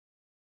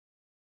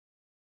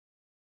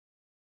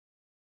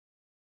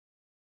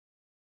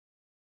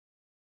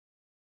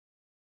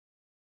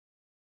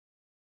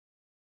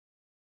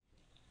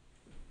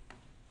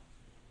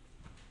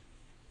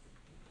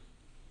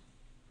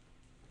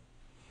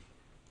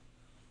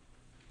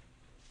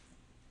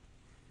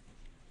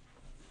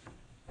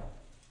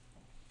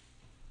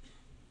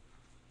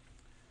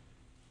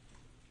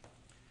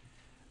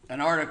An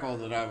article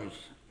that I was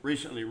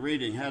recently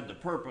reading had the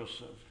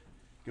purpose of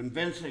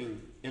convincing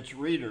its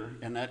reader,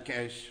 in that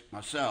case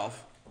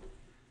myself,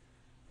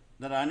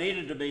 that I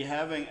needed to be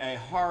having a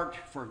heart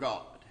for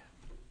God.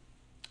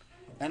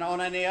 And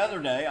on any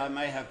other day, I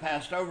may have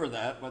passed over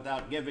that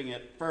without giving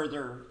it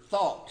further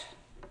thought.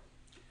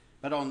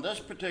 But on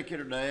this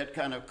particular day, it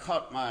kind of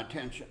caught my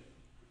attention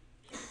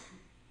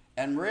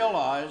and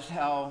realized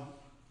how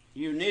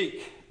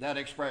unique that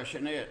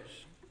expression is.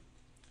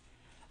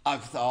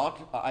 I've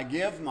thought, I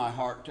give my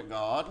heart to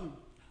God,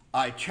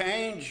 I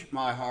change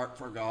my heart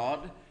for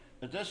God,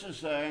 but this is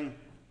saying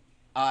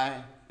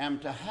I am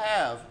to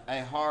have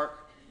a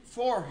heart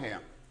for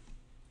Him.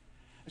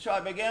 So I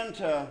began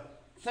to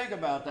think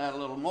about that a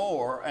little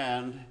more,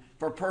 and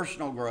for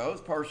personal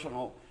growth,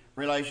 personal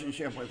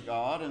relationship with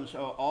God, and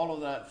so all of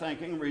that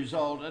thinking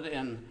resulted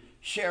in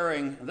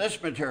sharing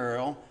this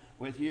material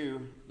with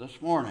you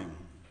this morning.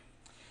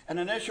 An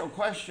initial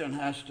question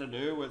has to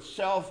do with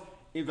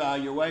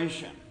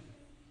self-evaluation.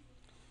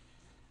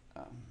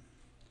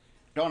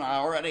 Don't I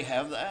already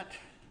have that?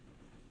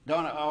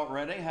 Don't I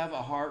already have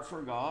a heart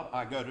for God?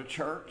 I go to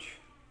church.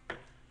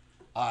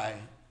 I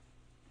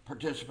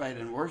participate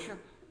in worship.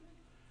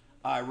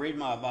 I read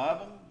my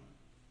Bible.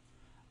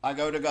 I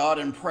go to God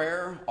in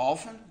prayer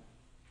often.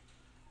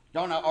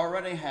 Don't I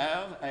already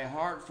have a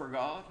heart for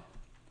God?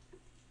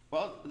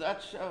 Well,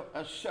 that's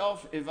a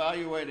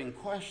self-evaluating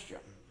question.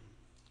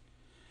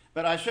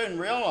 But I soon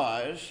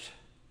realized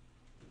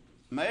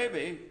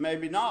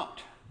maybe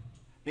not.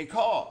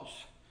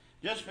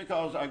 Just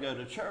because I go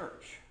to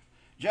church,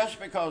 just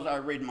because I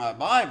read my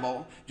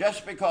Bible,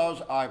 just because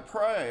I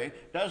pray,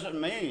 doesn't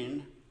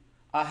mean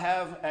I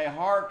have a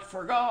heart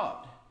for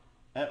God,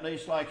 at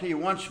least like He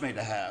wants me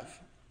to have.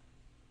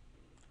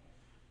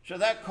 So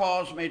that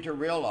caused me to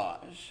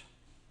realize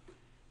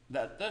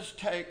that this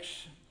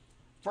takes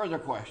further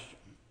question.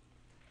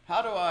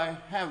 How do I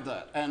have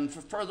that? And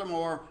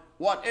furthermore,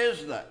 what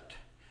is that?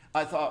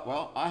 I thought,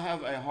 well, I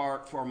have a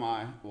heart for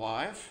my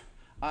wife.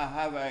 I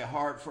have a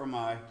heart for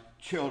my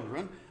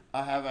children.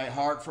 I have a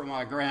heart for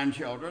my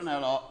grandchildren,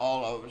 that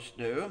all of us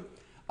do.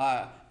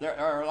 There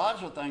are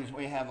lots of things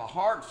we have a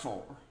heart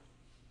for,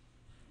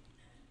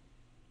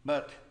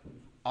 but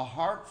a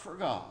heart for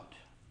God.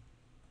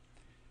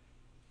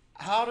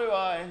 How do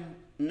I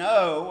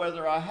know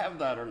whether I have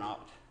that or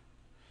not?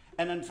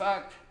 And in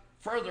fact,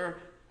 further,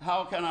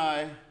 how can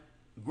I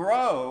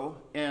grow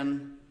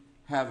in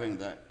having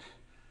that?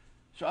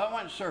 So I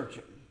went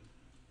searching,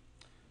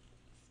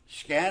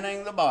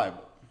 scanning the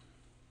Bible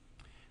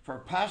for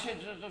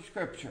passages of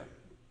Scripture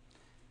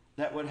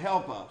that would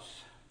help us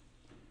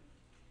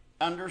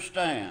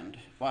understand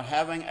what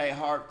having a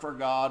heart for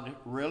God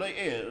really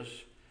is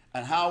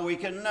and how we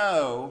can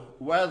know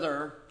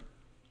whether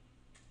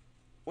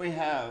we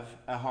have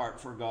a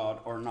heart for God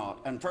or not.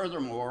 And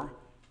furthermore,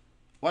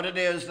 what it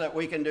is that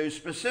we can do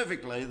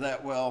specifically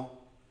that will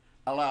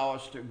allow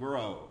us to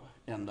grow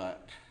in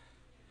that.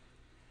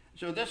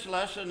 So this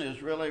lesson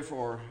is really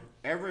for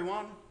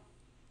everyone.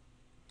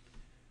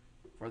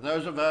 For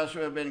those of us who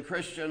have been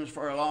Christians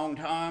for a long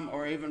time,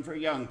 or even for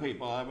young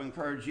people, I would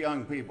encourage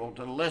young people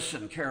to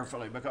listen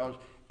carefully, because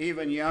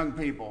even young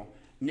people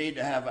need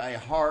to have a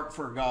heart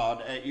for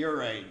God at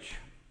your age.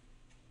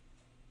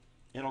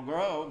 It'll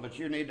grow, but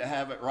you need to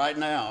have it right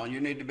now. You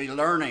need to be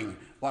learning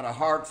what a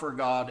heart for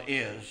God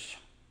is.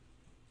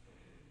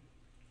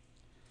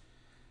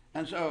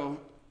 And so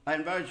I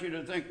invite you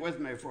to think with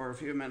me for a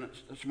few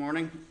minutes this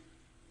morning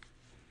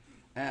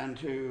and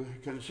to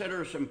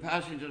consider some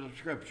passages of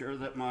Scripture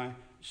that my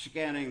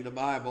scanning the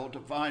Bible to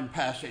find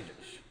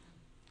passages.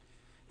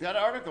 That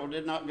article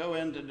did not go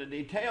into the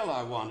detail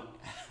I wanted.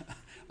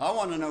 I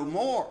want to know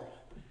more,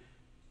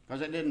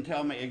 because it didn't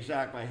tell me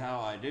exactly how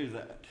I do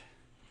that.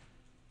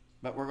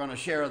 But we're going to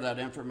share that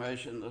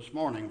information this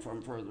morning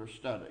from further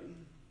study.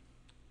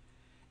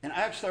 In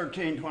Acts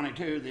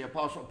 13:22, the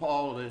Apostle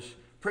Paul is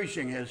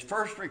preaching his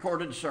first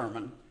recorded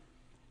sermon.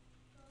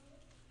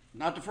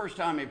 Not the first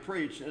time he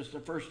preached, it's the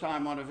first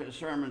time one of his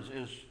sermons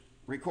is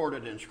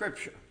recorded in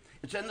Scripture.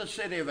 It's in the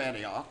city of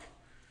Antioch.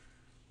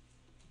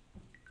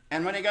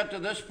 And when he got to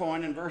this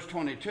point in verse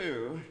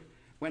 22,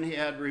 when he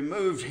had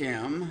removed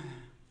him,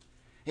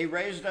 he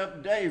raised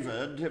up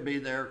David to be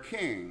their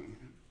king,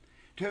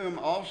 to whom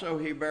also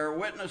he bare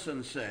witness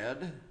and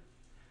said,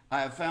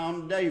 I have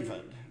found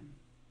David,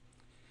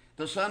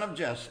 the son of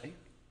Jesse,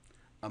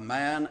 a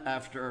man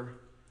after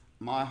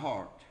my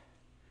heart,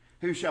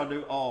 who shall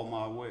do all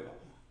my will.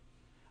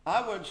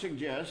 I would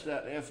suggest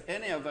that if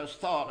any of us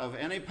thought of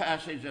any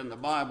passage in the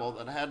Bible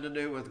that had to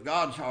do with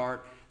God's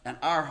heart and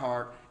our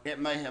heart, it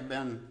may have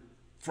been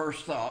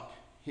first thought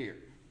here.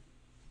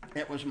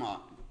 It was mine.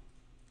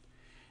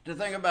 To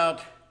think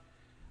about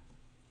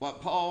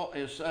what Paul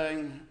is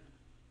saying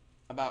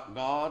about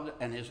God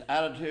and his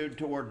attitude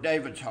toward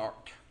David's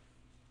heart.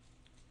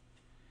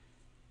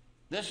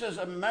 This is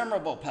a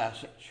memorable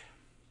passage,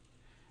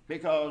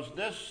 because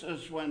this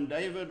is when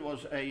David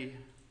was a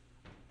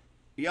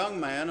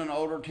young man, an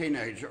older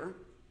teenager,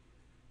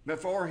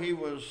 before he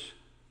was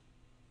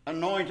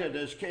anointed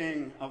as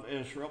king of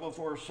Israel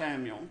before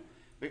Samuel.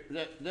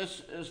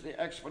 This is the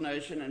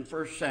explanation in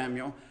 1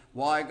 Samuel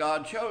why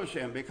God chose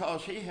him,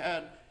 because he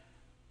had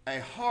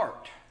a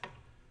heart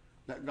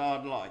that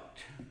God liked.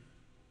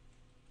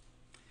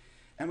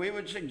 And we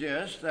would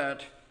suggest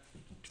that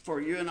for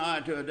you and I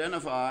to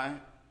identify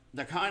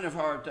the kind of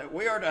heart that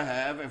we are to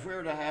have, if we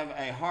are to have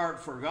a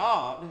heart for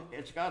God,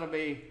 it's got to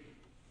be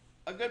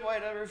a good way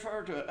to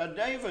refer to it, a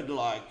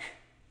David-like,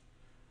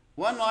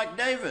 one like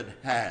David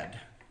had.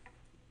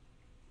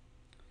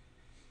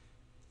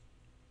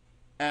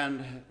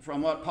 And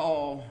from what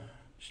Paul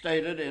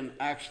stated in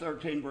Acts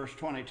 13, verse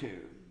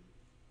 22,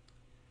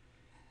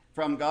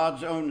 from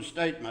God's own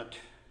statement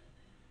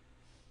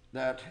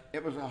that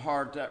it was a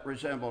heart that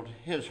resembled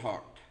his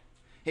heart.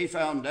 He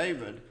found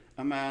David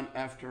a man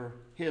after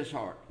his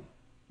heart.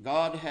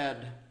 God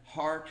had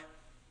heart.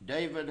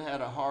 David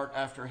had a heart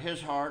after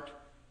his heart.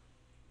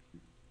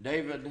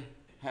 David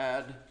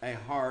had a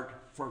heart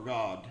for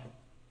God.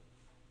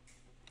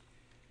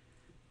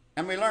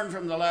 And we learn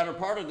from the latter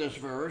part of this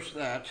verse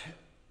that,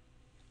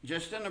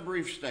 just in a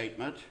brief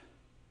statement,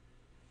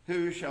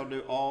 who shall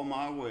do all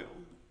my will?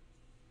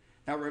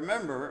 Now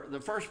remember, the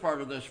first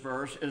part of this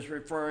verse is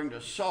referring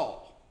to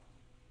Saul,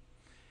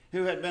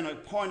 who had been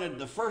appointed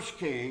the first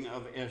king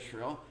of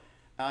Israel.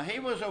 He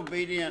was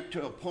obedient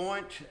to a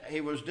point.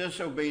 He was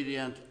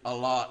disobedient a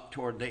lot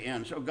toward the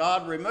end. So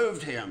God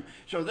removed him.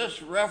 So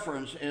this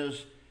reference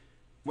is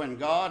when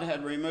God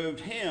had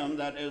removed him,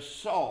 that is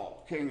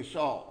Saul, King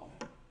Saul.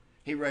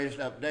 He raised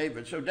up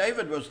David. So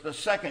David was the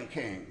second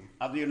king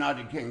of the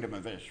United Kingdom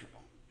of Israel.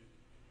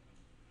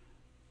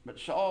 But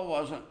Saul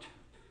wasn't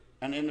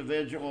an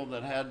individual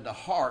that had the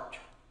heart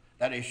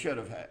that he should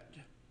have had.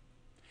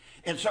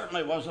 It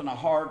certainly wasn't a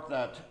heart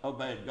that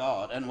obeyed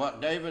God. And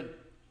what David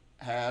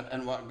had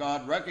and what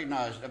God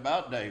recognized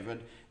about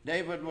David,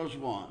 David was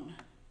one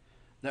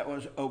that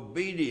was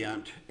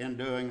obedient in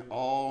doing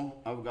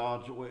all of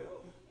God's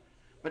will.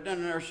 But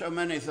then there are so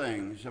many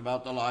things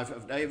about the life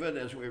of David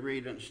as we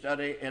read and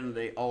study in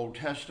the Old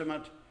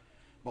Testament.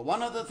 But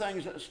one of the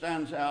things that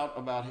stands out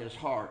about his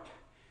heart,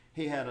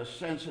 he had a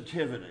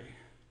sensitivity.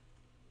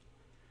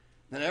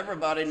 That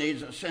everybody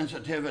needs a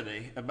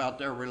sensitivity about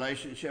their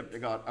relationship to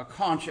God, a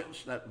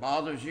conscience that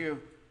bothers you,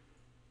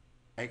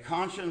 a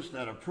conscience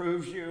that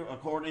approves you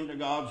according to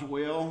God's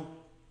will.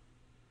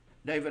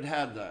 David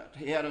had that.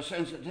 He had a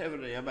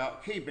sensitivity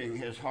about keeping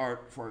his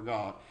heart for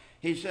God.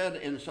 He said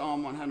in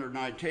Psalm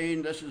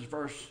 119, this is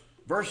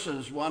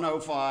verses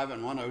 105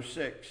 and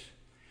 106,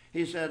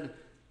 he said,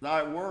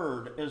 "Thy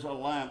word is a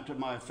lamp to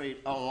my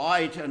feet, a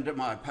light unto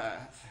my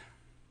path.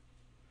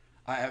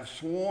 I have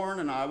sworn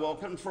and I will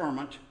confirm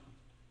it,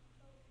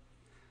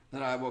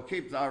 that I will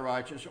keep thy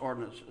righteous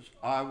ordinances.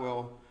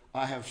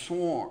 I have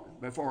sworn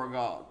before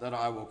God that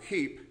I will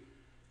keep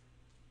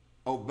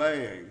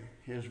obeying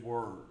his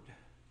word."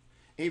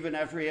 Even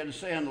after he had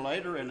sinned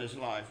later in his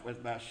life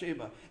with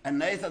Bathsheba, and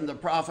Nathan the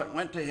prophet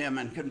went to him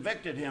and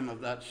convicted him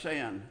of that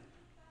sin,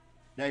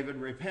 David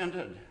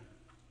repented.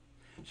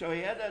 So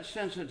he had that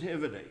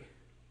sensitivity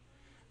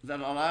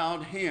that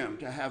allowed him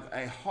to have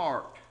a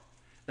heart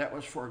that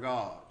was for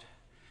God.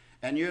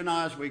 And you and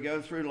I, as we go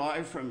through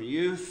life from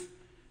youth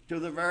to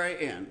the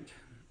very end,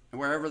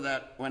 whenever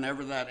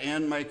that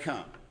end may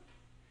come,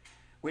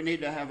 we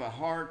need to have a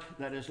heart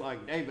that is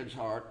like David's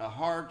heart, a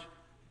heart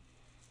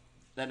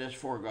that is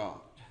for God.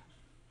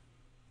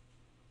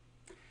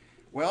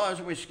 Well,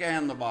 as we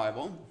scan the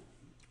Bible,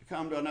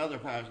 come to another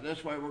passage.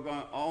 This way we're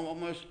going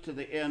almost to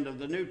the end of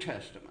the New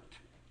Testament.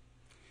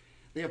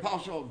 The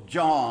Apostle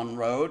John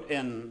wrote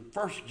in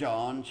 1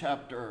 John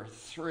chapter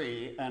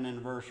 3 and in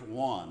verse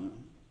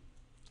 1,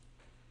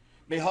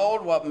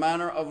 "Behold, what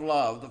manner of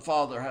love the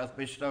Father hath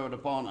bestowed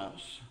upon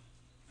us,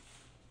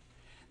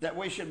 that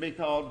we should be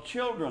called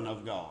children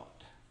of God,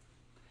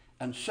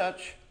 and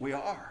such we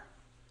are."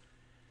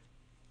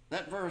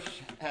 That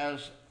verse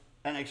has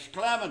an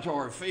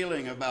exclamatory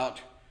feeling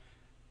about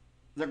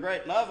the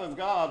great love of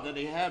God that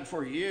he had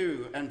for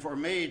you and for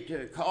me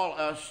to call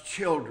us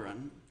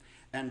children.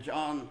 And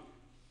John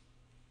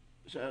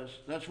says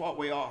that's what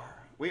we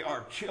are. We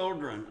are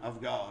children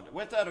of God.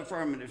 With that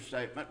affirmative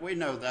statement, we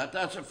know that.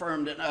 That's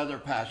affirmed in other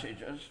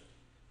passages.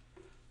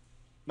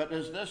 But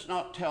does this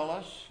not tell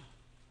us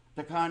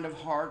the kind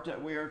of heart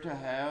that we are to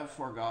have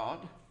for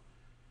God?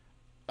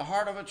 The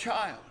heart of a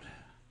child.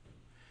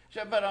 He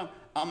said, but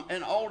I'm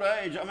in old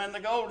age, I'm in the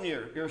golden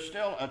year. You're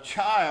still a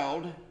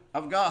child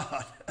of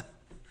God.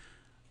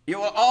 You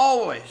will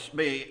always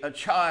be a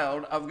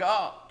child of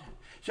God.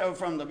 So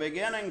from the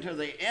beginning to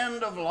the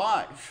end of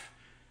life,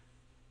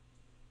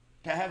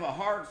 to have a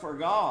heart for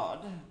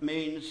God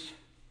means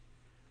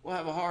we'll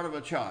have a heart of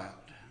a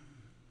child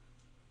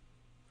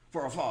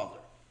for a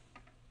father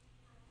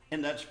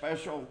in that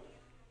special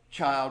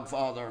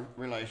child-father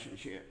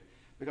relationship.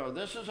 Because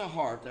this is a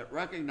heart that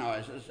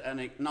recognizes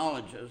and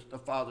acknowledges the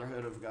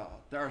fatherhood of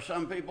God. There are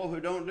some people who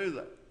don't do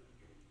that.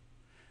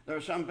 There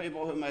are some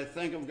people who may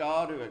think of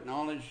God, who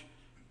acknowledge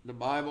the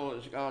Bible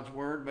as God's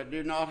word, but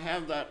do not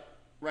have that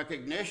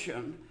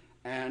recognition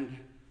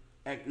and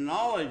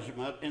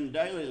acknowledgement in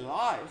daily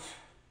life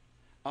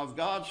of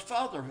God's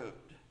fatherhood.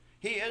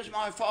 He is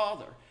my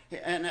Father.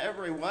 In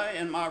every way,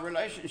 in my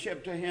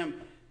relationship to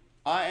Him,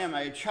 I am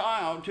a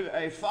child to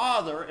a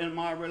father in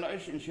my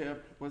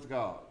relationship with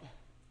God.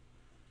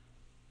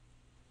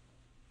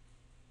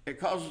 It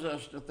causes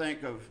us to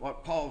think of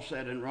what Paul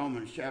said in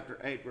Romans chapter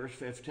 8, verse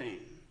 15.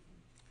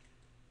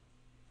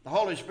 The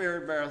Holy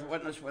Spirit beareth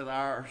witness with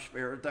our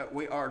spirit that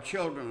we are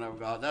children of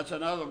God. That's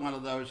another one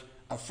of those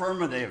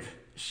affirmative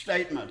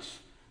statements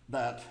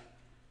that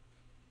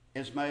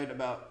is made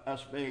about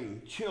us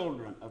being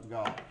children of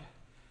God.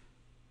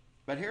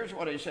 But here's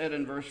what he said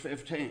in verse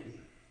 15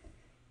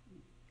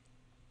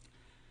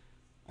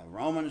 of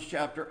Romans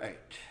chapter 8.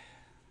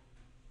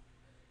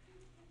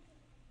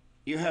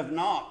 You have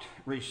not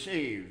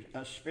received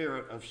a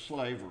spirit of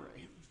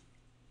slavery,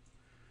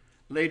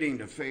 leading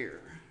to fear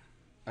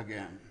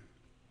again,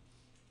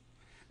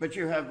 but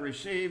you have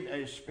received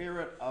a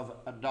spirit of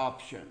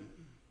adoption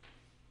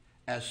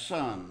as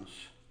sons,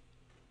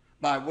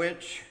 by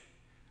which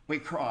we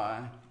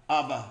cry,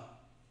 Abba,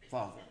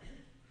 Father.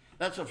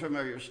 That's a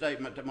familiar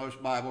statement to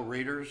most Bible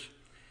readers.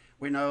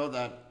 We know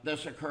that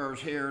this occurs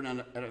here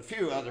and in a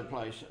few other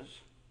places.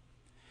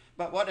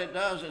 But what it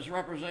does is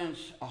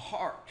represents a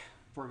heart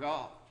for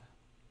God.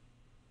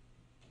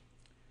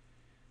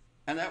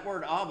 And that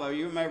word Abba,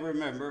 you may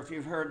remember, if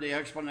you've heard the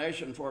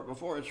explanation for it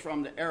before, it's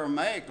from the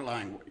Aramaic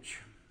language.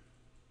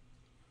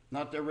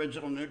 Not the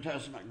original New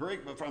Testament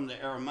Greek, but from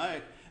the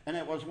Aramaic. And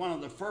it was one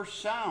of the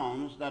first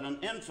sounds that an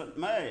infant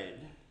made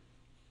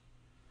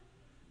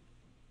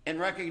in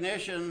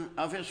recognition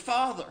of his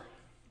father.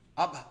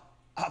 Abba,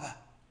 Abba.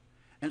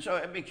 And so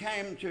it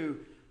became to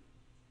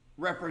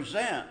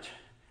represent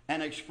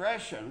an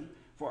expression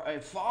for a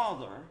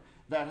father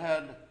that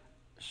had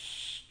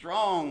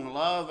strong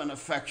love and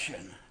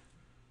affection,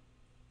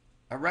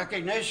 a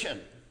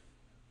recognition.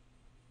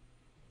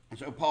 And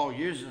so Paul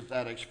uses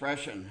that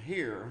expression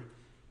here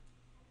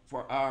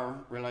for our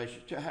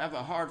relationship. To have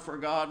a heart for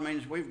God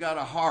means we've got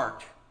a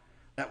heart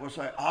that will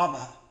say,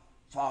 Abba,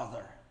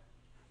 Father.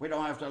 We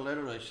don't have to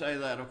literally say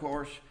that, of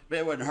course, but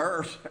it wouldn't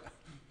hurt.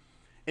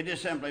 It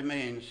just simply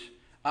means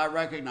I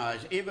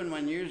recognize, even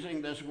when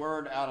using this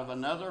word out of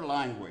another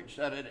language,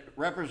 that it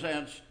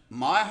represents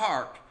my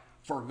heart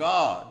for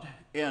God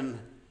in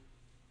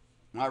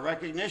my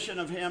recognition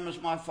of Him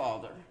as my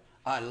Father.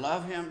 I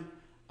love Him.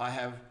 I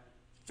have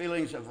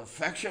feelings of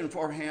affection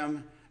for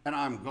Him, and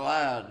I'm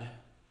glad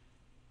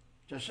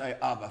to say,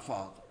 Abba,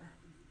 Father.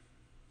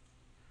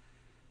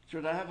 So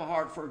to have a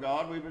heart for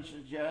God, we would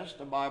suggest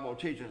the Bible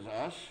teaches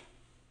us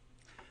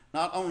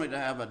not only to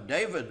have a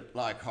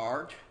David-like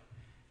heart,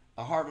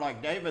 a heart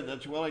like David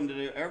that's willing to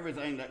do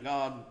everything that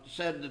God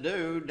said to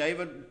do.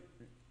 David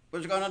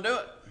was going to do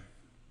it.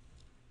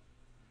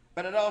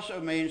 But it also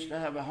means to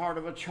have a heart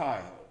of a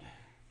child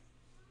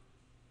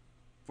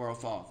for a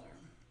father.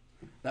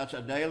 That's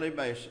a daily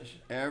basis,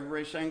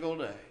 every single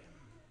day.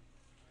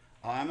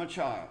 I'm a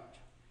child.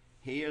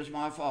 He is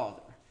my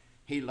father.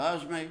 He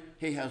loves me.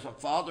 He has a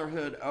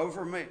fatherhood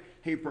over me.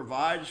 He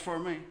provides for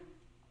me.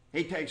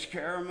 He takes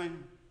care of me.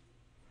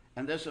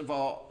 And this is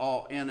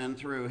all in and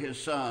through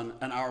His Son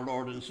and our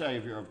Lord and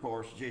Savior, of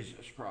course,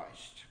 Jesus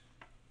Christ.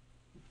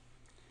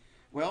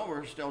 Well,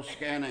 we're still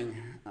scanning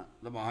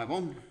the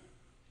Bible.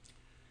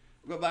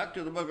 We'll go back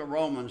to the book of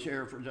Romans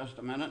here for just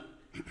a minute.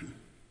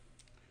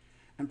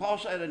 And Paul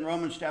said in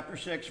Romans chapter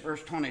 6,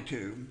 verse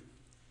 22,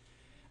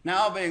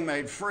 now being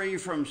made free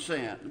from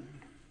sin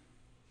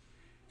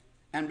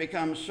and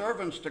become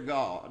servants to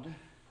God,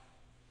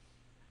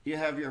 you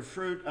have your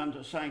fruit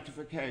unto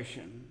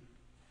sanctification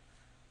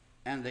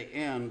and the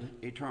end,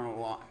 eternal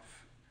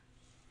life.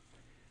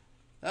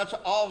 That's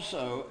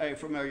also a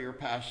familiar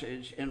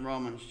passage in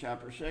Romans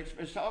chapter 6.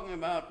 It's talking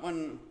about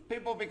when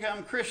people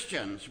become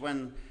Christians,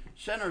 when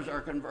sinners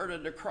are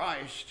converted to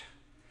Christ.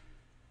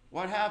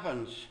 What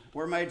happens?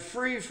 We're made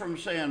free from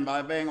sin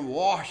by being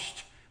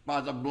washed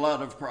by the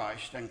blood of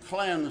Christ and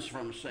cleansed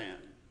from sin.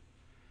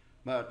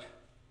 But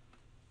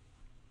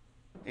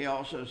he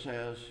also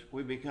says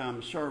we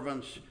become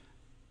servants.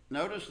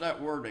 Notice that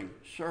wording,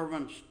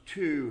 servants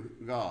to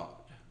God.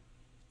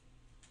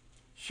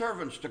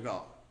 Servants to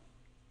God.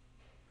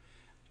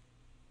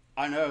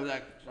 I know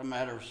that's a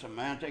matter of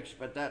semantics,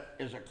 but that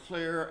is a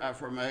clear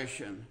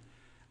affirmation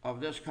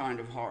of this kind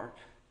of heart.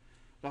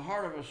 The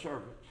heart of a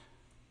servant.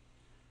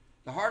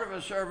 The heart of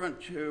a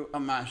servant to a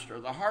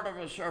master. The heart of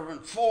a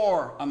servant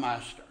for a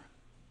master.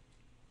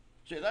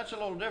 See, that's a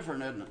little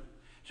different, isn't it?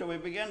 So we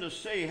begin to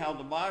see how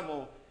the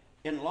Bible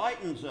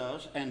enlightens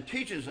us and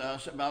teaches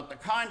us about the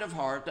kind of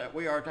heart that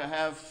we are to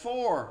have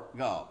for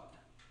God.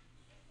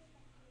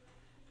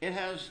 It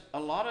has a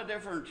lot of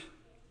different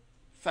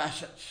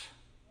facets.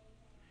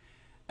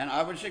 And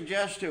I would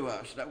suggest to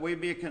us that we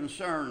be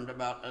concerned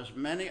about as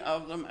many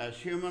of them as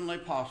humanly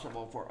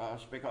possible for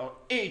us, because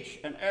each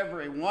and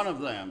every one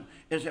of them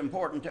is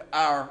important to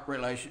our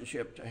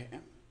relationship to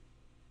Him.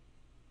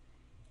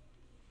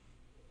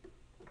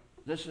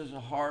 This is a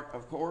heart,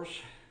 of course.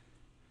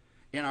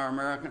 In our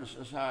American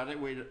society,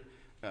 we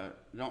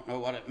don't know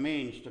what it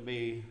means to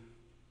be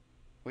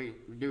we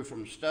do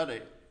from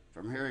study,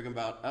 from hearing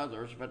about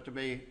others, but to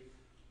be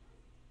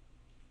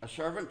a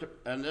servant,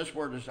 and this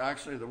word is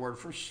actually the word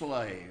for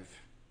slave.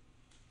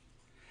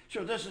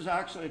 So this is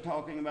actually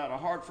talking about a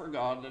heart for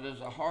God that is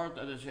a heart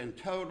that is in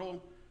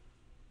total,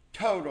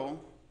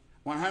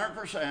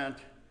 100%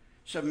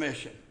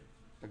 submission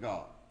to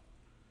God.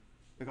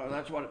 Because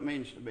that's what it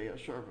means to be a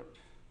servant.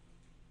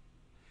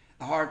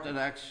 A heart that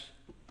acts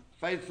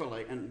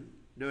faithfully in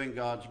doing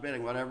God's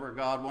bidding, whatever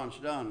God wants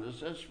done.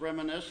 Is this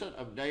reminiscent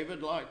of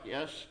David-like?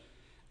 Yes.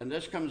 And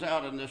this comes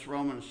out in this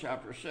Romans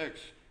chapter 6,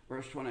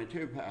 verse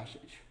 22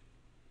 passage.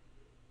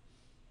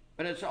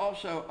 But it's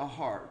also a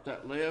heart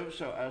that lives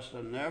so as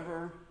to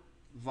never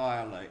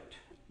violate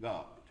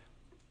God.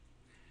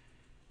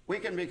 We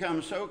can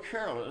become so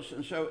careless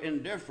and so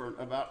indifferent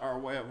about our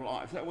way of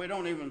life that we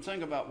don't even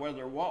think about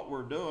whether what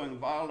we're doing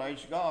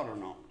violates God or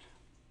not.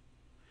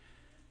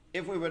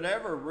 If we would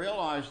ever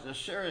realize the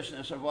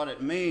seriousness of what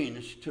it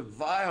means to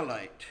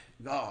violate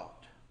God,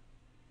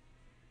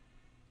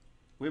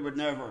 we would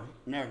never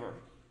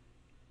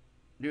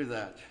do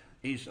that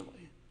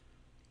easily.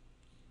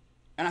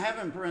 And I have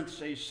in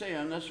parentheses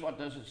sin. This is what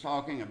this is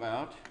talking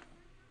about.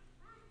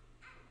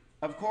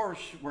 Of course,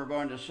 we're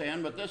going to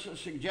sin, but this is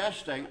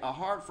suggesting a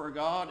heart for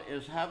God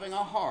is having a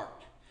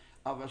heart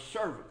of a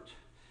servant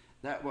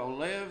that will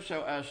live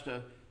so as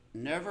to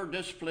never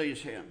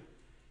displease him,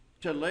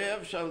 to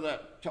live so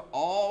that to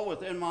all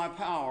within my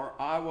power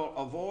I will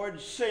avoid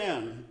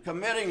sin,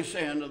 committing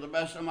sin to the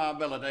best of my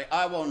ability.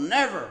 I will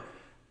never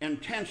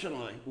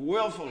intentionally,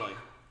 willfully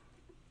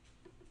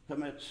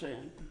commit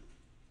sin.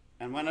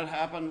 And when it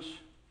happens,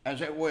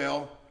 as it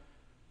will,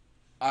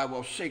 I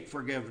will seek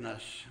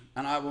forgiveness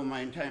and I will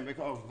maintain,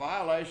 because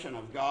violation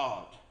of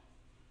God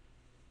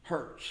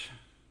hurts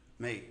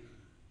me.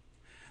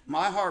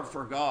 My heart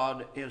for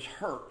God is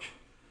hurt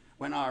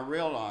when I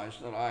realize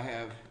that I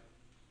have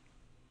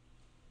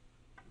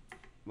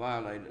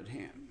violated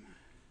him.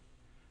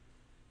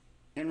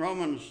 In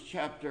Romans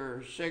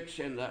chapter 6,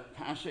 in that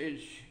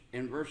passage,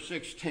 in verse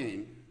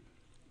 16,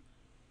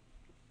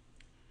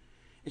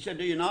 he said,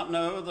 do you not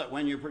know that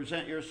when you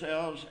present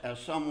yourselves as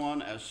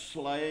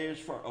slaves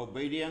for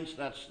obedience,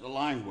 that's the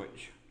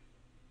language,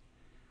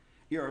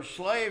 you're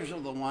slaves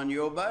of the one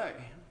you obey.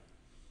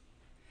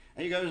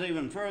 And he goes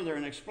even further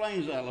and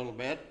explains that a little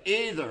bit,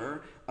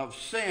 either of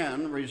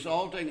sin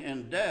resulting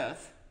in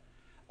death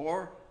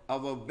or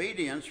of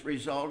obedience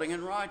resulting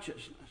in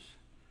righteousness.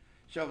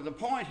 So the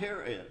point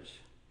here is,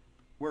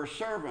 we're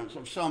servants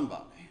of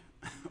somebody.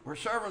 We're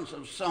servants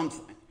of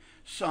something,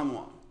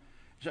 someone.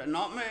 He said,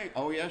 not me.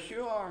 Oh, yes,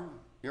 you are.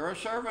 You're a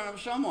servant of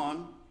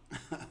someone.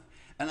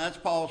 And that's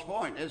Paul's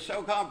point. It's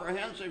so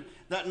comprehensive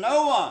that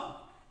no one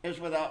is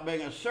without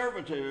being a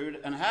servitude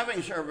and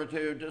having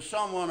servitude to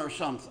someone or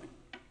something.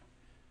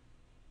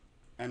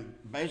 And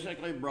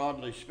basically,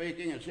 broadly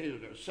speaking, it's either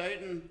to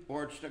Satan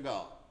or it's to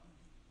God.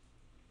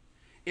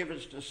 If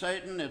it's to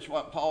Satan, it's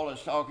what Paul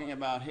is talking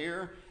about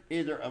here,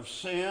 either of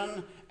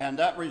sin, and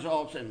that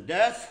results in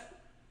death,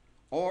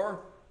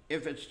 or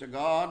if it's to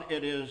God,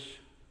 it is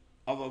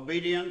of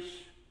obedience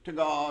to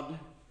God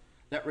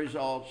that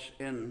results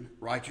in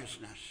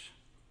righteousness.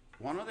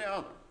 One or the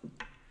other.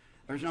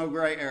 There's no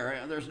gray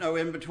area. There's no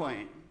in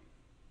between.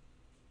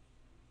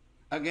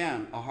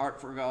 Again, a heart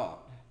for God.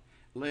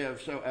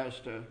 Live so as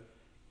to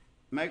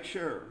make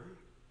sure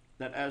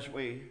that as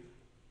we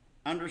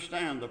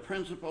understand the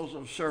principles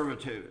of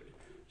servitude,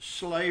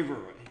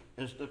 slavery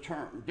is the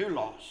term,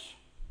 doulos,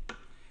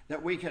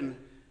 that we can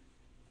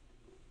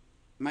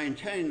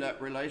maintain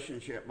that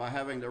relationship by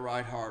having the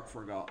right heart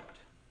for God.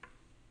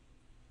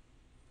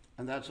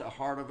 And that's a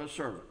heart of a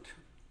servant.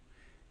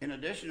 In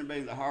addition to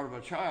being the heart of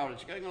a child,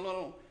 it's getting a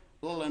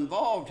little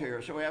involved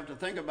here, so we have to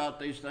think about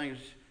these things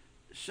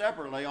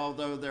separately,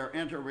 although they're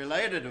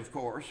interrelated, of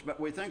course, but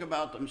we think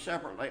about them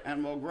separately,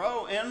 and we'll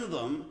grow in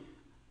them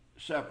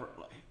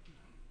separately.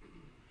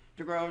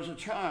 To grow as a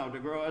child, to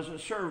grow as a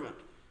servant,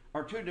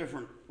 are two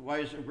different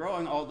ways of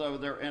growing, although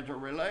they're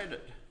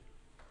interrelated.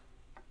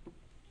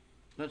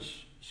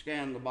 Let's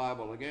scan the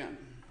Bible again.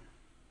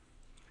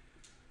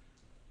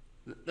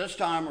 This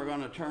time we're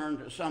going to turn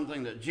to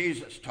something that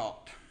Jesus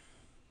taught.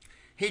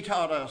 He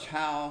taught us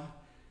how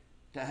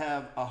to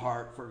have a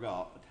heart for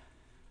God.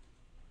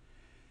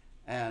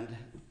 And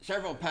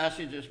several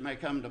passages may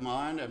come to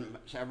mind, and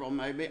several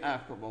may be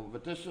applicable,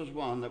 but this is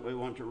one that we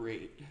want to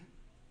read.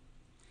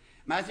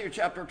 Matthew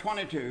chapter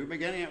 22,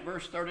 beginning at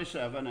verse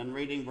 37 and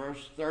reading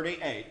verse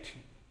 38.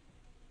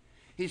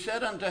 He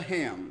said unto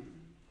him,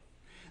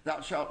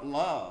 thou shalt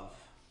love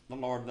the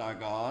Lord thy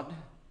God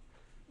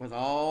with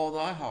all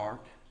thy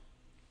heart,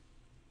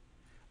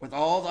 with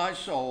all thy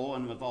soul,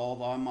 and with all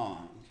thy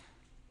mind.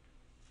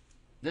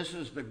 This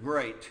is the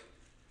great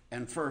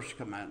and first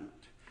commandment.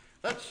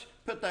 Let's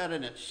put that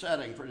in its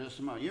setting for just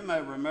a moment. You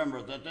may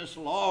remember that this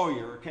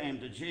lawyer came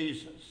to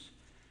Jesus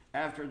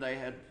after they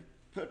had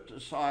put to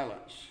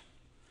silence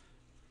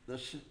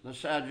the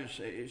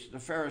Sadducees. The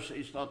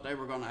Pharisees thought they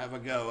were going to have a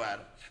go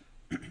at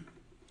it.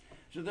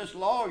 So this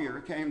lawyer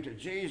came to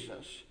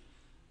Jesus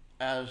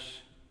as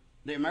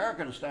The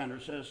American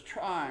Standard says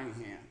trying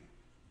him,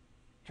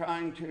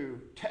 trying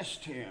to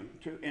test him,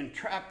 to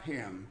entrap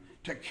him,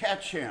 to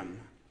catch him.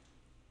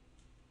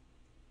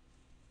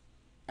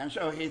 And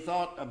so he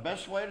thought the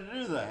best way to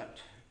do that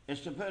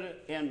is to put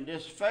it in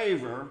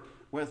disfavor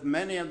with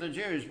many of the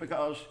Jews,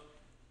 because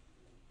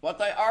what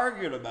they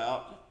argued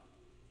about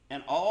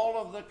and all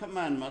of the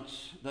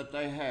commandments that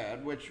they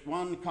had, which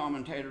one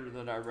commentator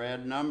that I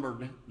read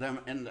numbered them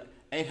in the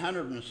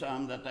 800 and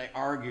some that they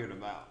argued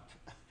about.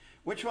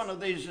 Which one of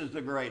these is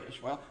the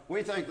greatest? Well,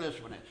 we think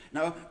this one is.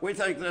 No, we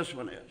think this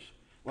one is.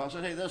 Well, so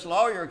this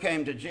lawyer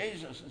came to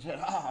Jesus and said,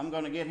 I'm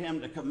going to get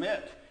him to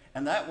commit,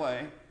 and that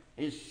way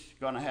he's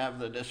going to have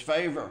the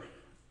disfavor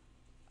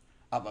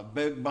of a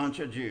big bunch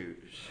of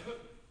Jews.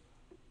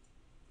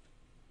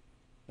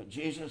 But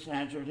Jesus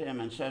answered him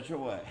in such a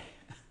way,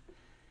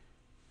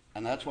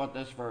 and that's what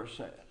this verse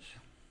says.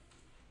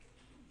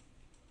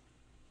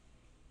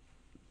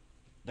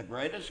 The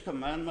greatest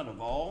commandment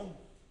of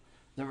all,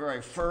 the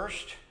very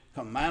first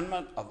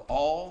commandment of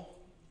all,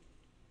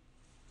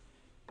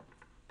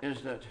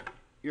 is that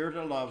you're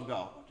to love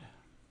God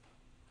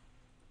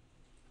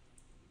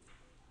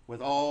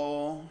with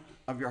all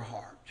of your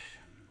heart.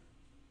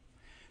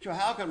 So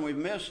how can we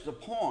miss the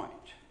point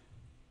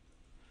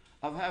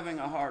of having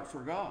a heart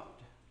for God?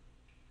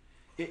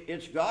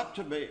 It's got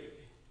to be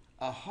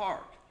a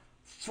heart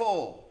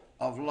full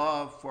of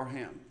love for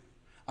him.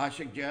 I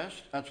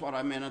suggest, that's what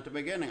I meant at the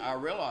beginning. I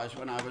realized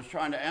when I was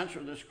trying to answer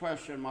this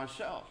question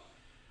myself,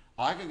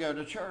 I could go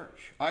to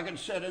church, I could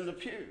sit in the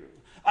pew,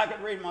 I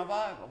could read my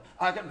Bible,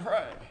 I could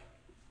pray,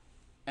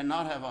 and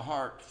not have a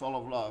heart full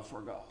of love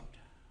for God.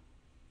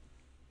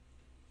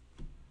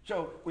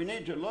 So we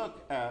need to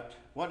look at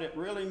what it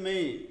really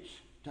means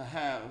to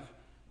have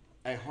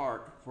a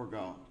heart for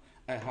God.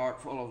 A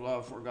heart full of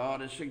love for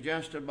God is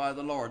suggested by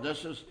the Lord.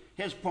 This is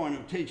his point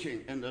of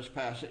teaching in this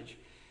passage.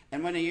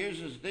 And when he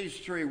uses these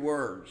three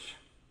words,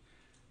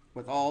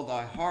 with all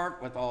thy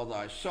heart, with all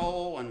thy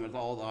soul, and with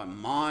all thy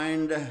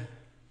mind,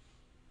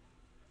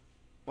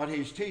 what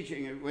he's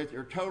teaching is with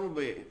your total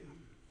being.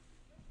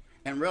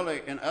 And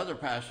really, in other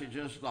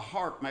passages, the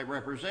heart may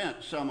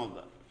represent some of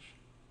those.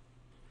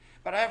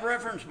 But I've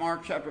referenced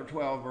Mark chapter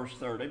 12, verse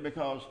 30,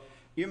 because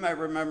you may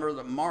remember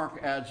that Mark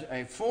adds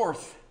a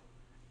fourth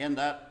in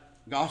that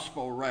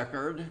gospel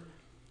record.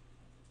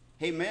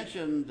 He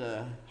mentioned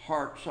the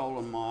heart, soul,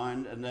 and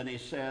mind, and then he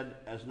said,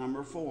 as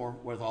number 4,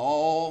 with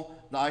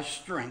all thy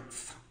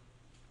strength.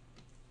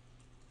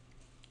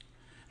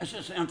 It's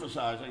just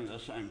emphasizing the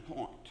same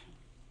point.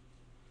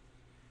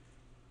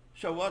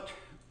 So what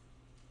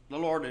the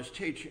Lord is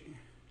teaching,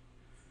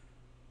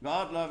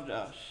 God loved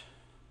us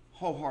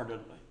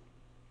wholeheartedly.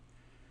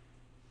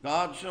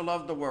 God so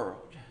loved the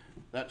world.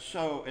 That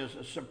so is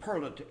a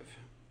superlative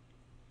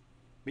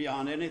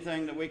beyond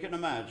anything that we can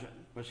imagine,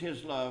 was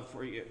his love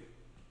for you.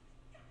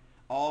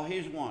 All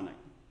he's wanting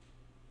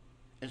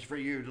is for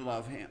you to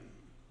love him.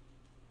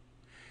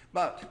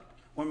 But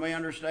when we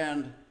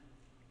understand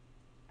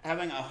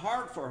having a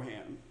heart for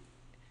him,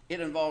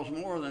 it involves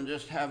more than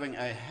just having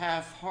a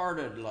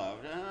half-hearted love.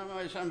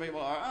 Some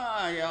people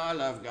are, yeah, I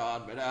love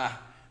God, but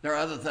there are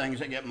other things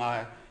that get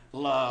my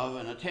love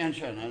and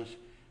attention. And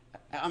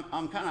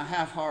I'm kind of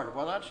half-hearted.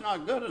 Well, that's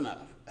not good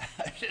enough.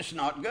 It's just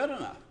not good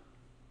enough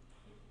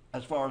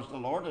as far as the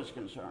Lord is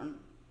concerned.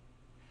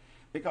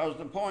 Because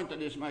the point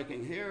that he's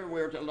making here,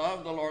 we're to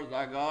love the Lord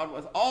thy God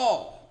with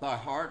all thy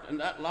heart, and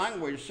that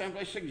language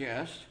simply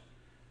suggests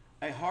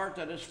a heart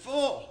that is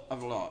full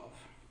of love.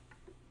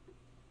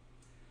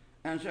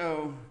 And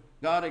so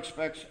God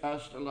expects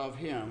us to love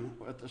him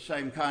with the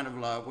same kind of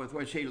love with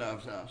which he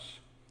loves us,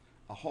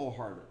 a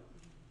wholehearted.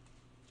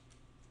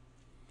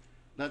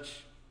 Let's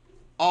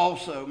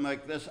also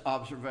make this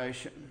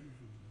observation.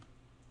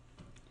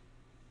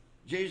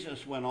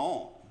 Jesus went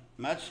on,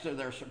 much to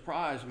their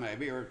surprise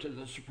maybe, or to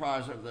the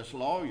surprise of this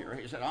lawyer.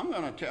 He said, I'm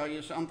going to tell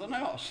you something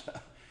else.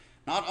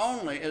 Not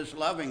only is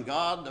loving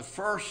God the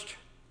first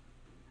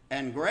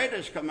and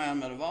greatest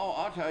commandment of all,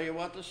 I'll tell you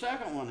what the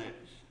second one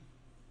is.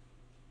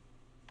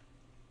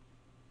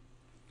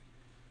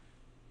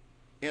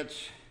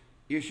 It's,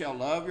 you shall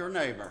love your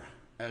neighbor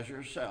as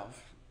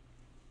yourself.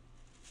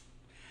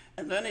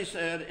 And then he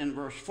said in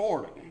verse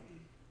 40,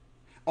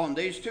 on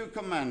these two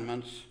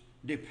commandments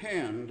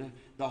depend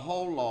the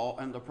whole law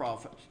and the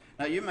prophets.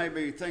 Now you may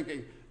be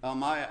thinking,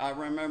 I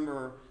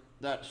remember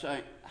that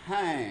saying,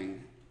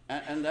 hang,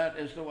 and that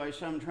is the way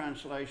some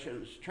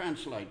translations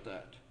translate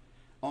that.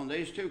 On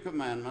these two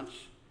commandments,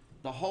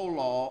 the whole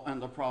law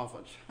and the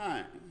prophets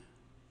hang.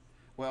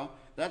 Well,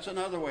 that's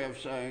another way of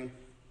saying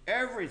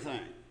everything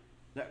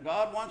that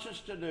God wants us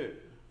to do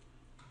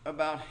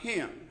about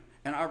him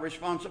and our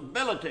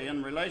responsibility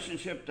in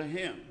relationship to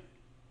him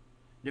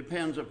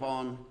depends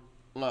upon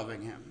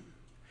loving him.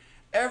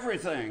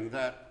 Everything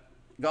that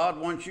God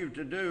wants you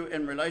to do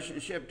in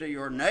relationship to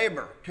your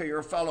neighbor, to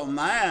your fellow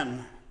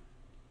man,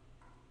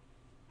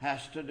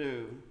 has to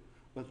do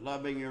with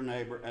loving your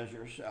neighbor as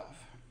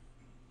yourself.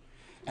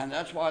 And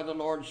that's why the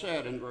Lord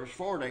said in verse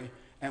 40,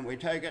 and we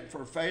take it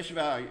for face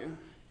value,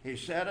 he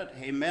said it,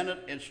 he meant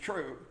it, it's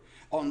true.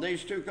 On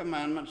these two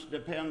commandments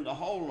depend the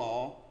whole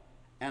law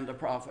and the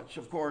prophets.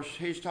 Of course,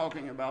 he's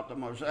talking about the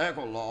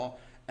Mosaical law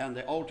and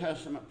the Old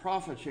Testament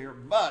prophets here,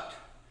 but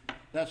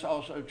that's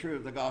also true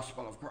of the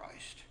gospel of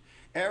Christ.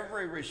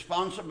 Every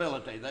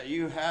responsibility that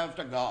you have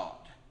to God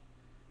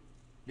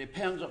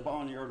depends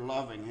upon your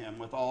loving him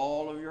with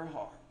all of your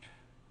heart.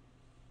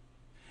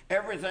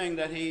 Everything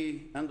that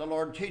he and the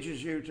Lord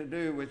teaches you to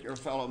do with your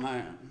fellow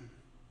man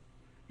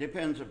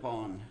depends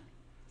upon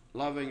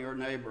loving your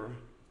neighbor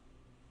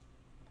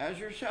as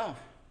yourself.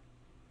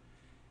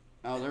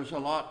 Now, there's a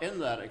lot in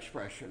that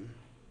expression.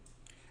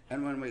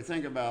 And when we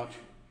think about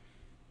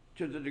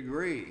to the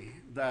degree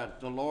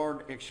that the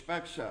Lord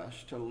expects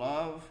us to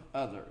love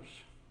others,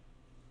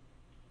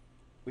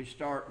 we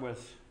start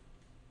with,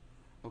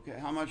 okay,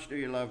 how much do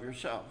you love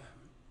yourself?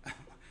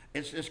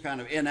 It's this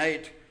kind of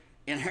innate,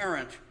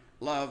 inherent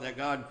love that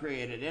God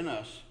created in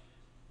us,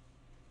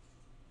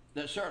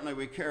 that certainly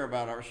we care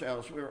about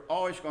ourselves. We're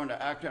always going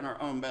to act in our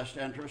own best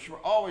interest.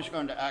 We're always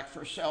going to act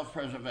for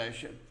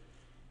self-preservation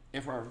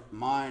if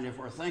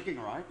we're thinking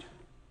right.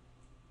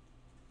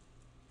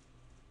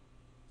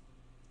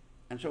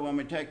 And so when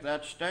we take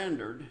that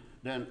standard,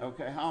 then,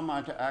 okay, how am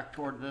I to act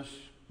toward this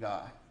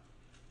guy?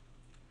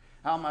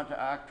 How am I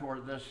to act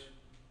toward this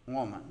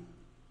woman,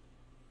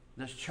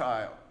 this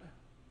child,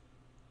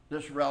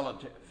 this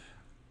relative?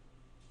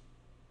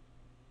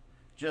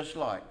 Just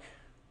like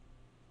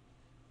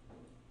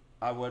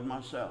I would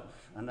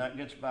myself. And that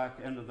gets back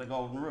into the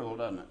golden rule,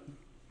 doesn't it?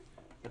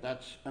 But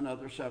that's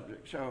another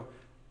subject. So,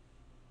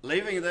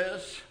 leaving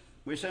this,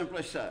 we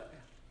simply say,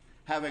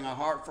 having a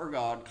heart for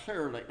God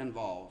clearly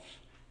involves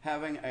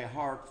having a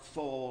heart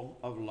full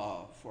of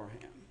love for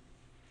him.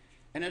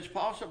 And it's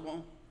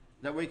possible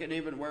that we could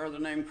even wear the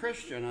name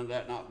Christian and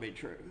that not be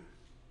true.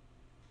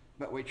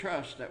 But we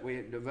trust that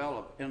we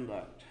develop in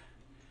that.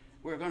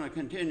 We're going to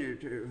continue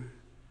to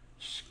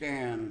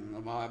scan the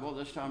Bible.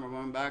 This time we're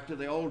going back to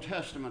the Old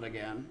Testament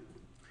again.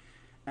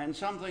 And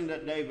something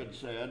that David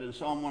said in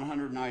Psalm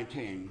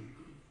 119.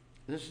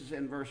 This is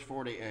in verse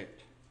 48.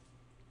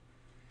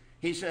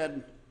 He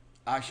said,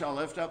 I shall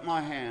lift up my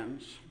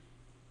hands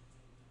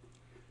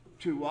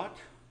to what?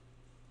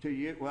 To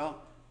you.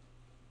 Well,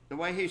 the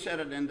way he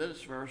said it in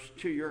this verse,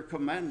 to your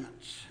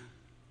commandments,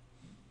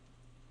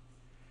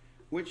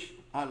 which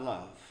I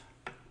love.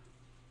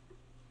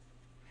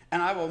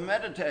 And I will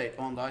meditate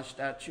on thy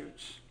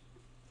statutes.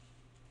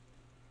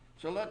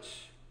 So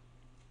let's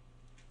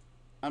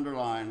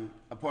underline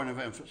a point of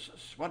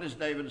emphasis. What is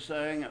David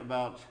saying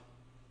about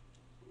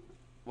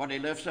what he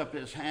lifts up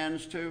his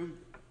hands to,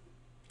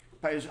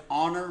 pays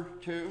honor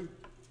to?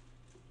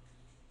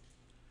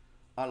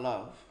 I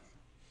love.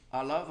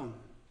 I love them.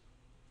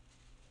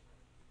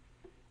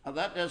 Now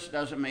that just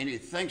doesn't mean he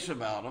thinks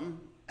about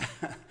them.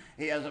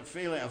 He has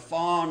a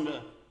fond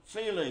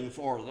feeling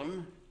for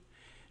them.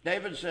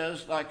 David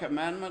says, thy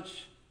commandments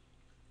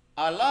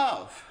I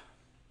love.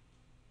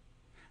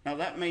 Now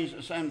that means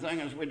the same thing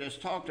as we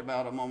just talked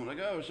about a moment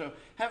ago. So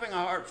having a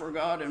heart for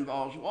God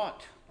involves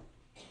what?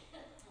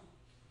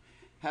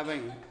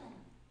 Having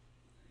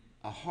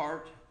a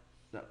heart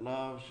that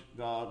loves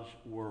God's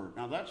word.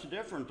 Now that's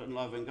different than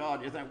loving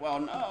God. You think, well,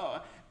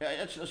 no,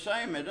 it's the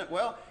same, isn't it?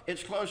 Well,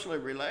 it's closely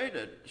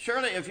related.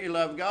 Surely if you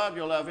love God,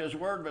 you'll love his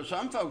word, but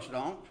some folks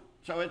don't.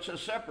 So it's a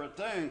separate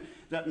thing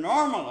that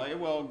normally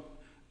will,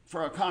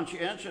 for a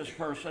conscientious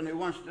person who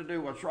wants to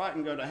do what's right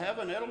and go to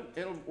heaven,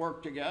 it'll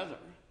work together.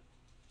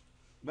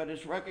 But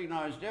it's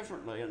recognized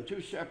differently in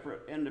two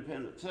separate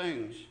independent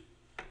things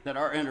that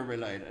are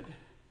interrelated.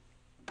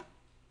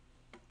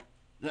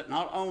 That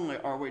not only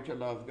are we to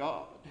love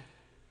God,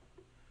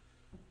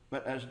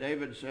 but as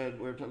David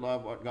said, we're to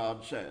love what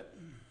God said.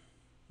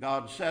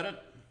 God said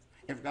it.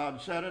 If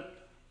God said it,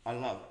 I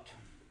love it.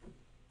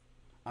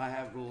 I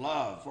have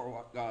love for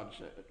what God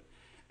said.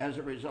 As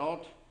a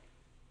result,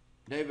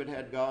 David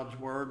had God's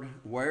word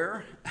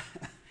where?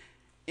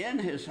 In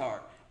his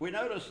heart. We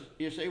notice,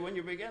 you see, when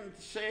you begin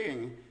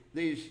seeing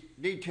these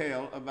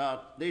detail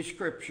about these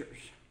scriptures.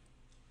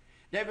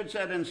 David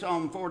said in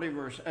Psalm 40,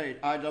 verse 8,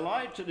 I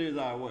delight to do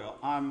thy will.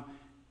 I'm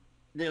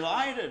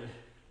delighted,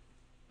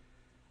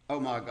 O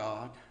my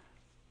God.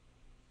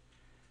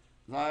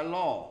 Thy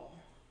law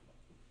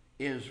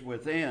is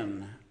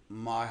within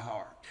my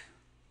heart.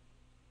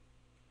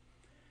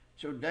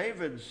 So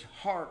David's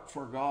heart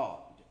for God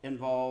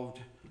involved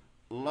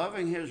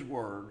loving his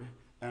word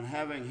and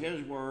having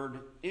his word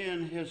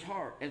in his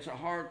heart. It's a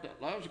heart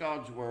that loves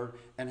God's word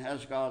and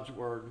has God's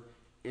word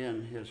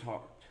in his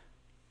heart.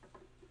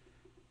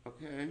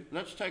 Okay,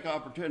 let's take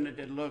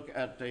opportunity to look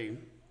at the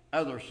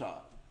other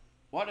side.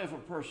 What if a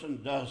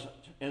person doesn't?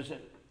 Is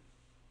it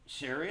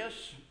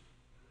serious?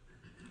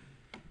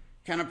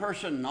 Can a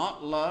person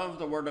not love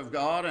the word of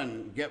God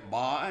and get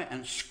by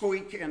and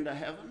squeak into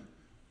heaven?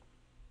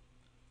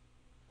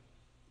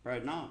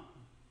 Right now.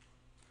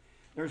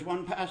 There's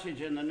one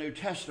passage in the New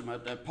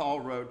Testament that Paul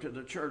wrote to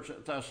the church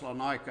at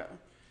Thessalonica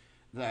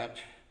that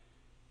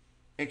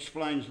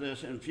explains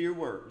this in few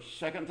words.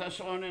 2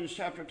 Thessalonians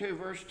chapter 2,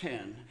 verse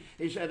 10.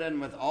 He said, and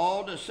with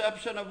all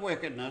deception of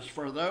wickedness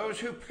for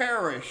those who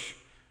perish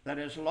that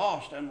is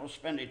lost and will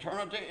spend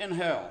eternity in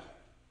hell.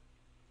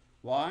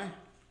 Why?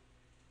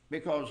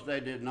 Because they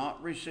did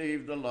not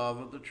receive the love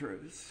of the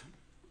truth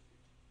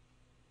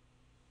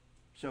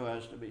so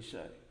as to be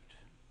saved.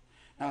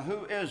 Now,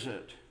 who is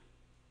it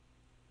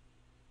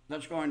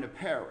that's going to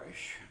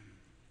perish?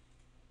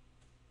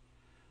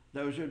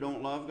 Those who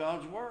don't love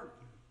God's word.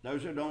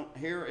 Those who don't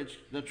hear it's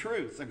the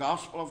truth, the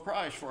gospel of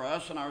Christ for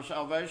us and our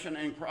salvation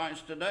in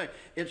Christ today.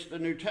 It's the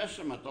New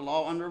Testament, the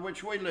law under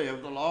which we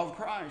live, the law of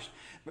Christ.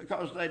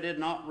 Because they did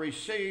not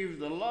receive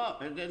the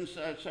love. It didn't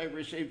say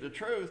receive the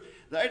truth.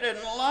 They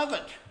didn't love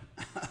it.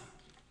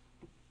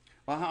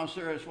 Well, how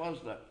serious was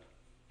that?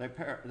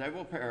 They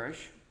will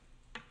perish.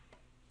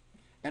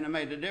 And it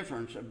made a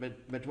difference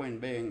between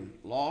being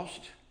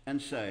lost and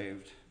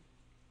saved.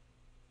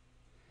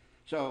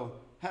 So,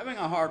 having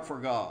a heart for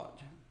God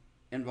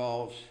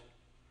involves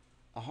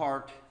a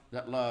heart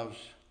that loves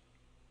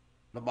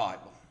the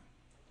Bible,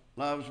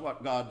 loves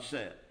what God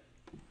said.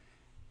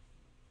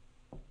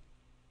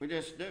 We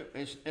just do.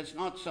 It's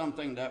not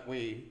something that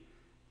we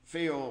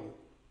feel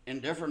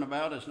indifferent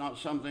about. It's not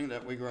something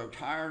that we grow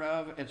tired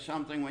of. It's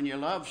something when you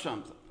love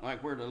something,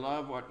 like we're to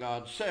love what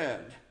God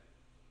said,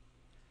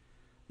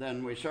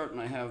 then we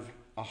certainly have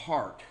a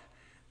heart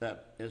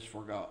that is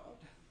for God.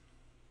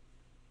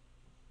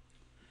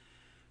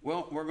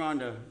 Well, we're going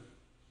to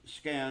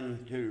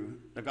scan to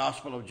the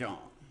Gospel of John.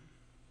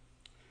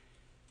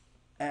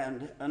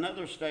 And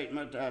another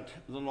statement that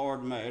the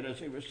Lord made as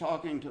he was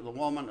talking to the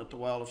woman at the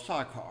well of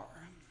Sychar.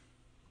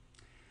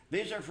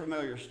 These are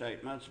familiar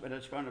statements, but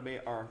it's going to be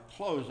our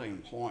closing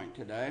point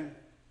today.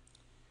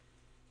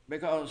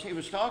 Because he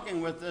was talking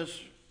with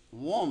this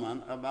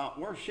woman about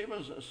where she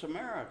was a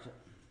Samaritan.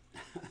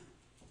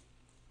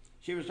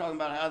 She was talking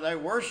about how they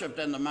worshiped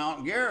in the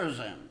Mount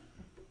Gerizim.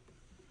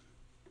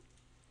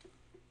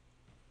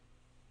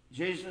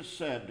 Jesus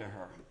said to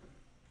her,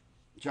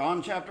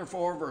 John chapter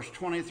 4, verse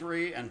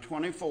 23 and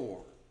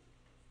 24,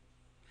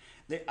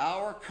 the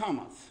hour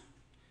cometh,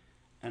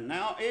 and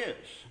now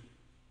is,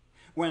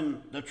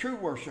 when the true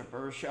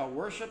worshipers shall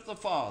worship the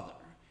Father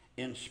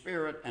in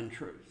spirit and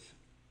truth.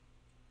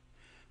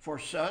 For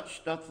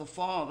such doth the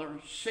Father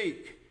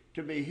seek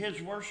to be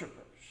his worshipers.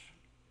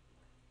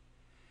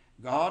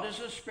 God is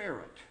a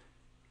spirit,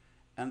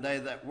 and they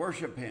that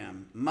worship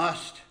him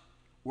must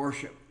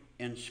worship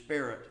in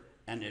spirit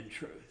and in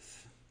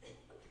truth.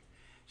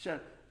 So,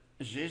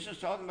 is Jesus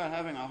talking about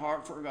having a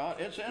heart for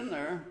God? It's in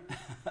there.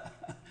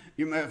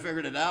 You may have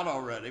figured it out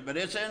already, but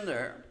it's in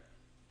there.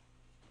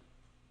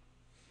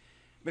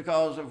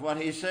 Because of what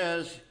he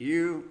says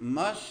you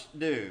must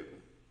do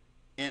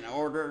in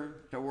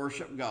order to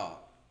worship God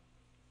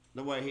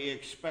the way he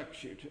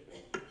expects you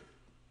to.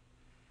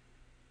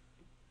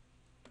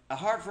 A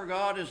heart for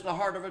God is the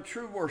heart of a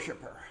true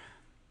worshiper.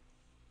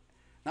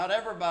 Not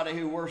everybody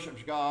who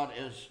worships God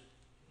is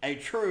a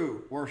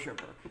true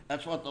worshiper.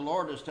 That's what the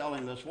Lord is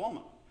telling this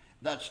woman.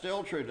 That's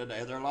still true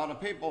today. There are a lot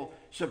of people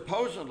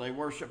supposedly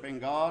worshiping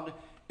God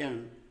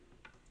in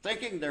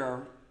thinking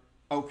they're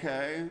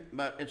okay,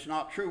 but it's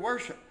not true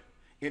worship.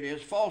 It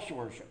is false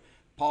worship.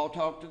 Paul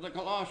talked to the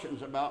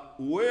Colossians about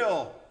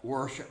will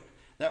worship.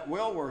 That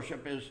will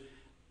worship is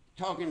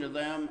talking to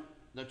them,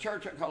 the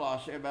church at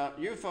Colossae, about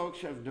you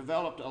folks have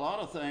developed a lot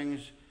of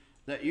things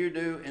that you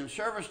do in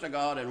service to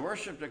God and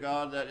worship to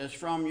God that is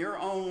from your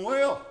own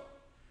will.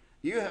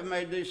 You have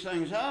made these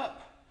things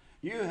up.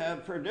 You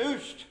have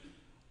produced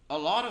a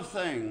lot of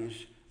things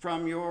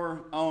from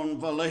your own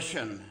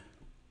volition.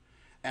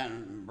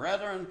 And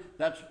brethren,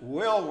 that's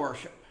will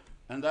worship,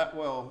 and that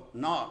will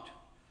not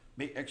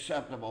be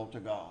acceptable to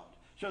God.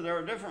 So there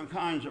are different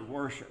kinds of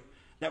worship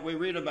that we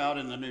read about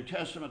in the New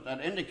Testament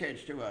that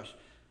indicates to us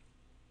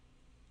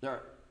there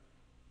are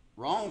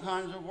wrong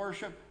kinds of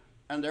worship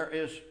and there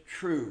is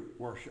true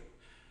worship.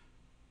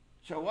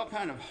 So what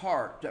kind of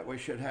heart that we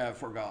should have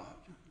for God?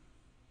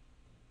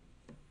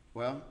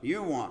 Well,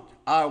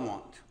 I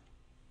want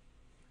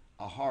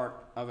a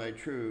heart of a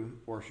true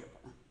worshiper.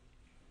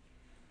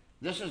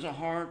 This is a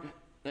heart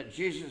that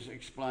Jesus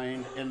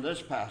explained in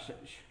this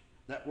passage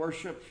that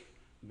worships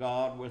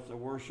God with the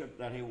worship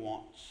that he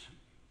wants.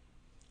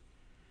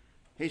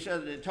 He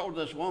said that he told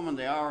this woman,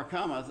 the hour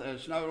cometh, that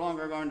it's no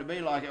longer going to be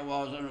like it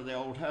was under the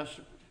Old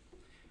Testament,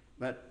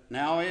 but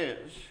now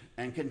is,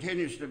 and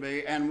continues to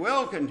be, and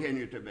will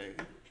continue to be,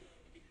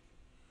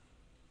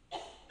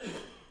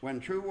 when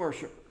true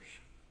worshipers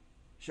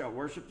shall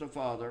worship the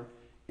Father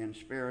in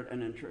spirit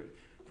and in truth.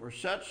 For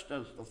such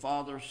does the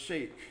Father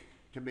seek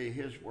to be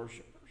his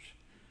worshipers.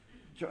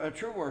 So a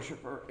true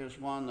worshiper is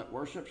one that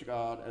worships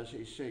God as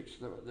he seeks.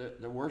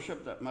 The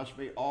worship that must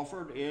be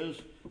offered is,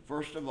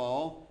 first of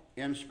all,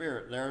 in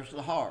spirit. There's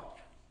the heart.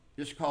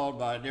 It's called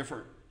by a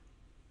different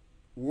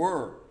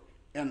word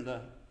in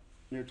the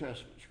New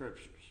Testament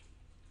scriptures.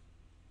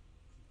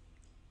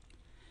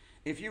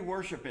 If you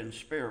worship in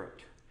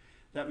spirit,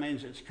 that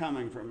means it's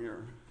coming from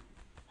your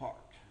heart.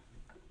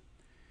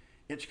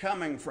 It's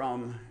coming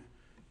from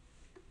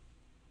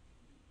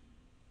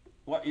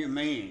what you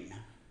mean.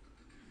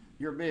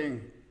 You're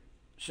being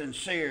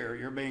sincere.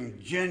 You're being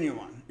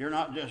genuine. You're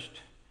not just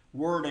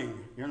wording.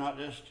 You're not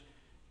just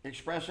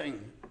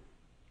expressing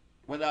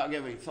without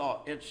giving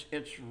thought.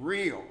 It's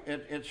real.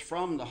 It's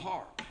from the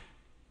heart.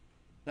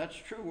 That's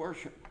true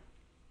worship.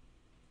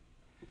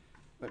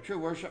 But true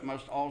worship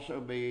must also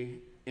be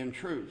in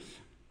truth.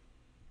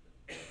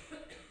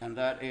 And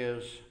that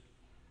is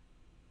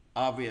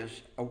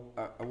obvious,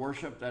 a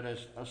worship that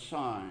is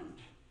assigned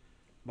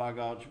by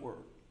God's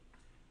Word.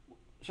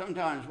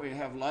 Sometimes we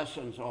have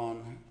lessons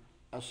on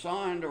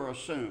assigned or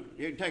assumed.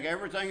 You can take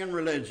everything in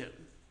religion.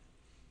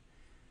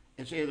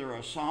 It's either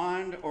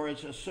assigned or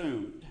it's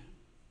assumed.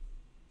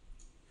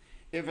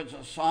 If it's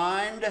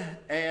assigned,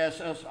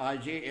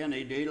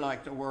 A-S-S-I-G-N-E-D,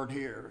 like the word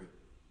here,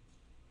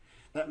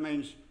 that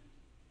means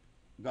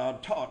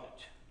God taught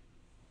it.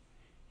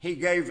 He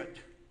gave it.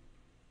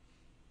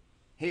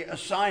 He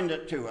assigned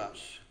it to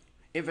us.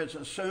 If it's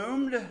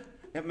assumed,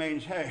 it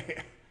means,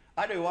 hey,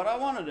 I do what I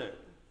want to do.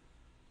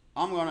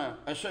 I'm going to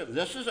assume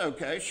this is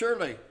okay.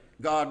 Surely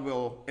God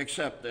will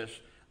accept this.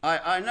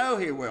 I know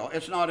he will.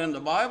 It's not in the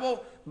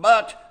Bible,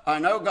 but I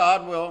know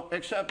God will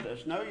accept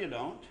this. No, you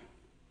don't.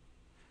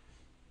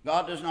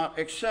 God does not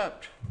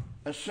accept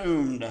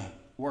assumed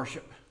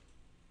worship.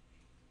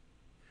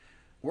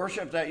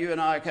 Worship that you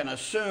and I can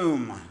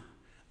assume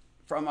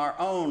from our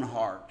own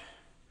heart.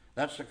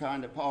 That's the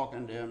kind that Paul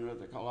condemned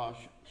with the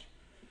Colossians.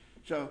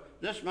 So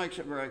this makes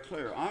it very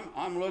clear.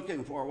 I'm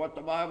looking for what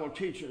the Bible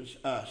teaches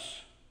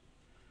us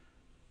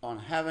on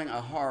having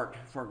a heart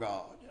for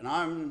God. And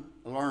I'm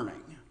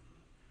learning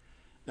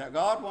that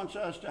God wants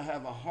us to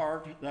have a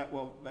heart that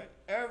will make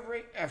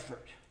every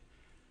effort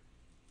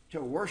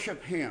to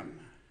worship him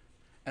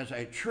as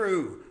a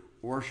true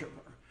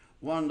worshiper.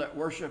 One that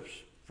worships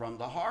from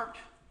the heart,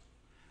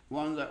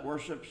 one that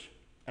worships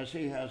as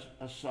he has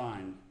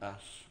assigned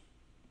us.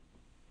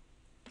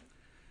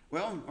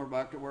 Well, we're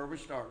back to where we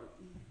started.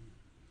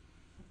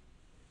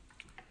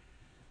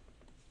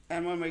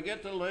 And when we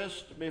get the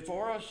list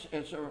before us,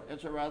 it's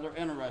a rather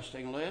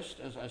interesting list.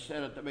 As I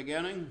said at the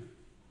beginning,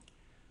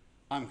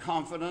 I'm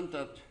confident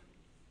that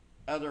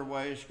other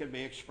ways could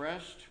be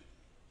expressed.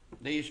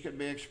 These could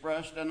be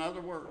expressed in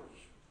other words.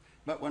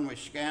 But when we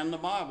scan the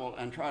Bible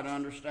and try to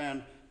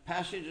understand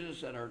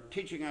passages that are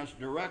teaching us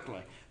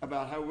directly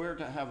about how we're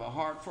to have a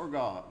heart for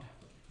God,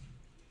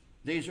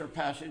 these are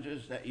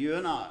passages that you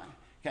and I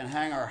can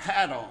hang our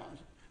hat on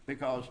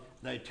because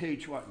they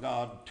teach what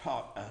God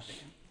taught us.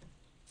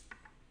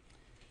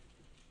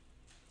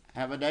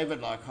 Have a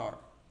David-like heart.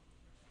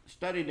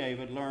 Study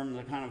David, learn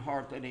the kind of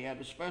heart that he had,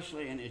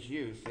 especially in his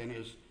youth, in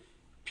his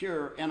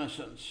pure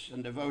innocence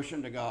and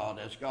devotion to God,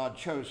 as God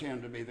chose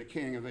him to be the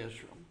king of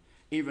Israel.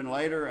 Even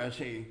later, as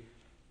he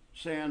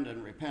sinned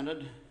and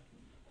repented,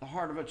 the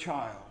heart of a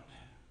child,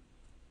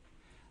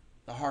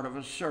 the heart of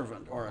a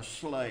servant or a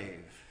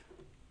slave,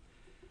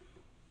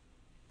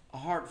 a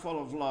heart full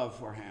of love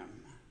for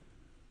him,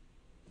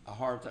 a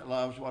heart that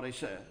loves what he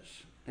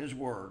says, his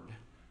word,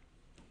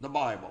 the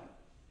Bible,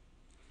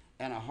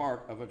 and a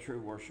heart of a true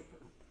worshiper.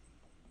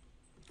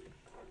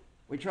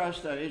 We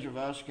trust that each of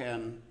us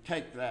can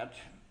take that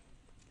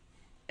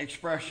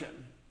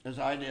expression, as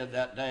I did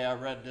that day I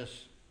read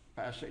this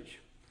passage.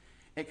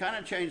 It kind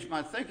of changed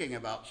my thinking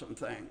about some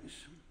things.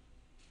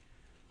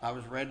 I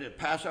was ready to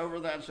pass over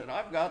that and said,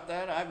 I've got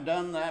that, I've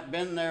done that,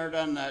 been there,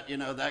 done that,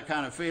 that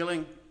kind of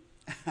feeling.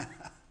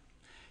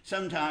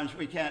 Sometimes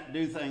we can't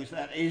do things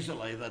that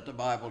easily that the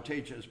Bible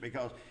teaches,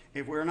 because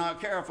if we're not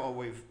careful,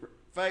 we've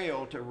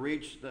failed to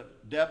reach the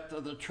depth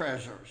of the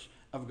treasures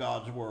of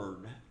God's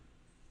Word.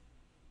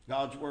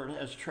 God's Word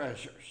has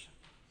treasures.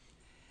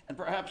 And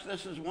perhaps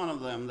this is one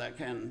of them that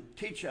can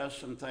teach us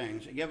some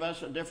things, give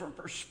us a different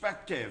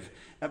perspective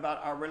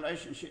about our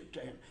relationship to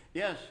him.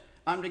 Yes,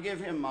 I'm to give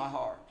him my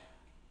heart.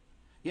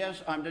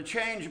 Yes, I'm to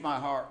change my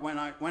heart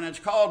when it's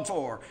called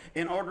for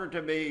in order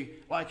to be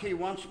like he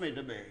wants me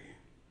to be.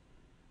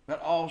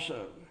 But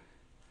also,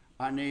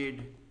 I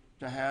need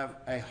to have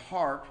a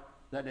heart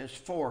that is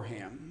for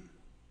him.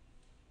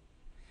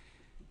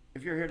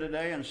 If you're here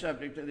today and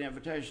subject to the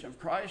invitation of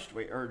Christ,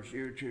 we urge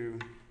you to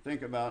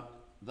think about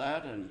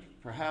that and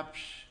perhaps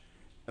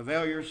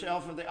avail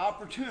yourself of the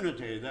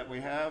opportunity that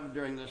we have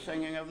during the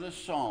singing of this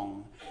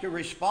song to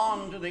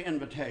respond to the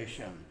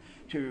invitation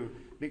to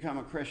become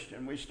a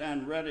Christian. We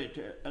stand ready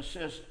to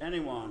assist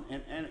anyone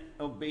in any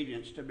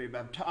obedience to be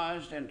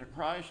baptized into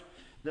Christ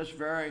this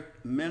very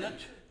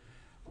minute,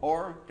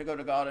 or to go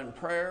to God in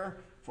prayer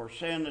for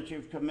sin that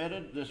you've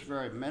committed this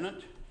very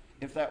minute,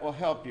 if that will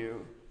help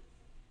you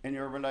in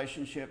your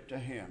relationship to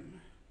him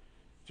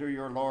through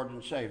your Lord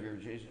and Savior,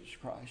 Jesus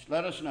Christ.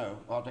 Let us know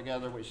while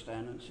together we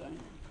stand and sing.